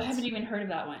get a chance. Oh, I haven't even heard of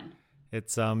that one.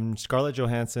 It's Scarlett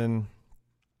Johansson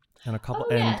and a couple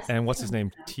and what's his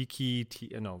name?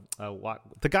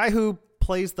 The guy who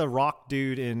plays the rock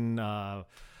dude in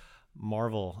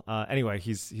Marvel. Anyway,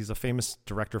 he's a famous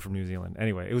director from New Zealand.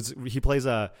 Anyway, he plays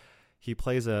a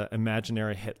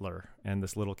imaginary Hitler, and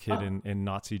this little kid in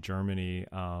Nazi Germany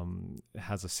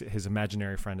has his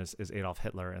imaginary friend is Adolf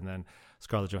Hitler, and then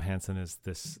Scarlett Johansson is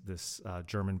this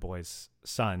German boy's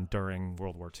son during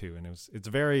World War II, and it's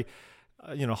very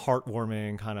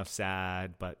heartwarming, kind of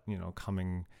sad, but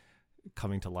coming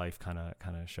to life kind of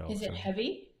show. Is it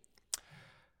heavy?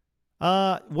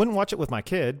 Wouldn't watch it with my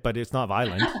kid, but it's not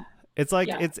violent. It's like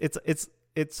it's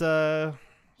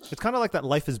kind of like that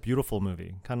Life is Beautiful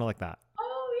movie, kind of like that.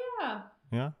 Oh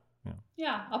yeah.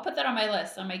 Yeah, I'll put that on my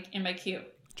list in my queue.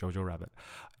 Jojo Rabbit.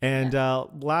 And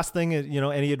last thing is,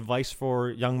 any advice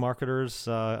for young marketers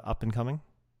up and coming?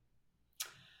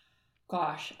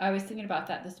 Gosh, I was thinking about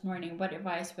that this morning. What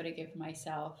advice would I give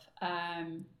myself?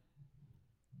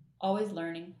 Always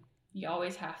learning. You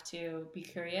always have to be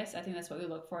curious. I think that's what we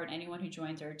look for in anyone who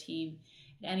joins our team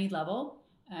at any level.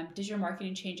 Digital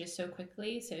marketing changes so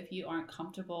quickly. So if you aren't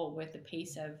comfortable with the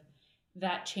pace of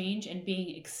that change and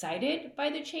being excited by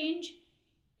the change,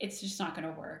 it's just not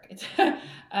going to work. It's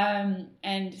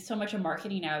and so much of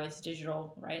marketing now is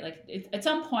digital, right? Like at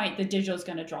some point, the digital is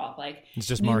going to drop. Like it's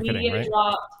just marketing, right?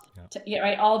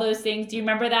 Right. All those things. Do you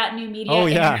remember that new media? Oh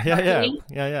yeah,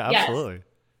 absolutely. Yes.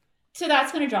 So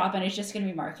that's going to drop, and it's just going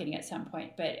to be marketing at some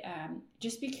point. But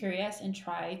just be curious and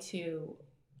try to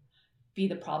be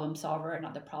the problem solver and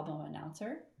not the problem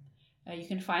announcer. You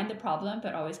can find the problem,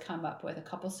 but always come up with a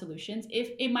couple solutions.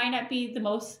 If it might not be the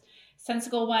most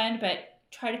sensible one, but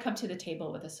try to come to the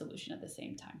table with a solution at the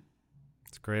same time.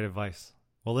 It's great advice.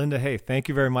 Well, Linda, hey, thank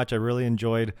you very much. I really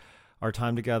enjoyed our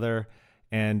time together.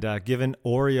 And given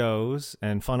Oreos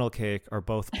and funnel cake are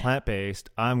both plant-based,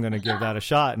 I'm going to give that a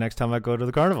shot next time I go to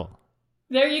the carnival.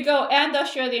 There you go. And the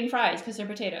Australian fries, because they're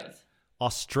potatoes.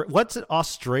 What's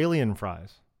Australian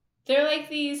fries? They're like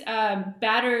these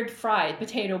battered fried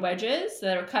potato wedges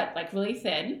that are cut like really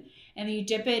thin. And then you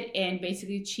dip it in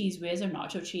basically Cheese Whiz or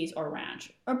nacho cheese or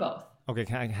ranch or both. Okay,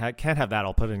 can't have that.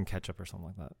 I'll put it in ketchup or something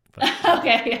like that. But,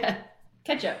 okay, yeah.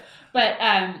 Ketchup. But,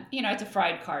 it's a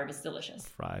fried carb. It's delicious.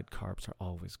 Fried carbs are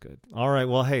always good. All right.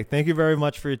 Well, hey, thank you very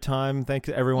much for your time. Thank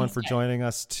you, everyone, for joining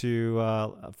us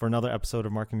for another episode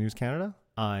of Marketing News Canada.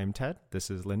 I'm Ted.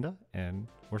 This is Linda, and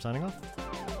we're signing off.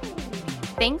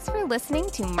 Thanks for listening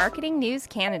to Marketing News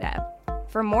Canada.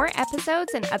 For more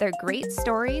episodes and other great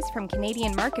stories from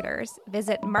Canadian marketers,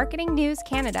 visit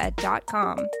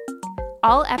marketingnewscanada.com.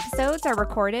 All episodes are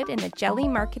recorded in the Jelly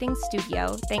Marketing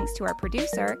Studio thanks to our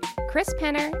producer, Chris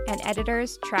Penner, and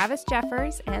editors Travis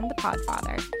Jeffers and The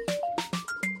Podfather.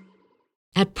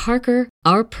 At Parker,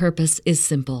 our purpose is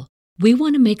simple. We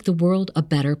want to make the world a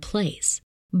better place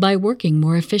by working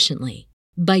more efficiently,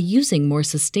 by using more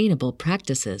sustainable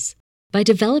practices, by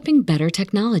developing better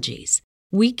technologies.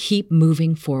 We keep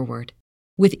moving forward.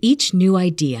 With each new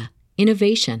idea,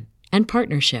 innovation, and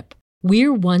partnership,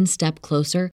 we're one step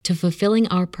closer to fulfilling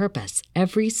our purpose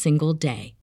every single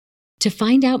day. To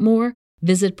find out more,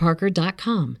 visit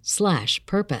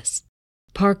parker.com/purpose.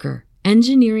 Parker,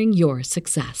 engineering your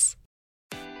success.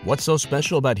 What's so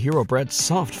special about Hero Bread's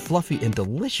soft, fluffy, and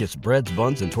delicious breads,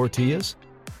 buns, and tortillas?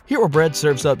 Hero Bread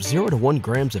serves up 0 to 1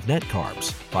 grams of net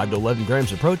carbs, 5 to 11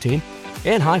 grams of protein,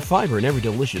 and high fiber in every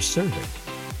delicious serving.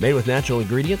 Made with natural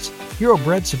ingredients, Hero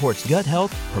Bread supports gut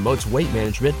health, promotes weight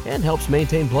management, and helps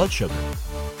maintain blood sugar.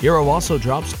 Hero also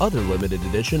drops other limited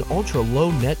edition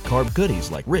ultra-low net carb goodies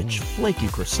like rich, flaky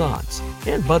croissants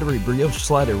and buttery brioche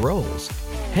slider rolls.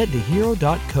 Head to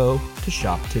hero.co to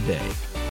shop today.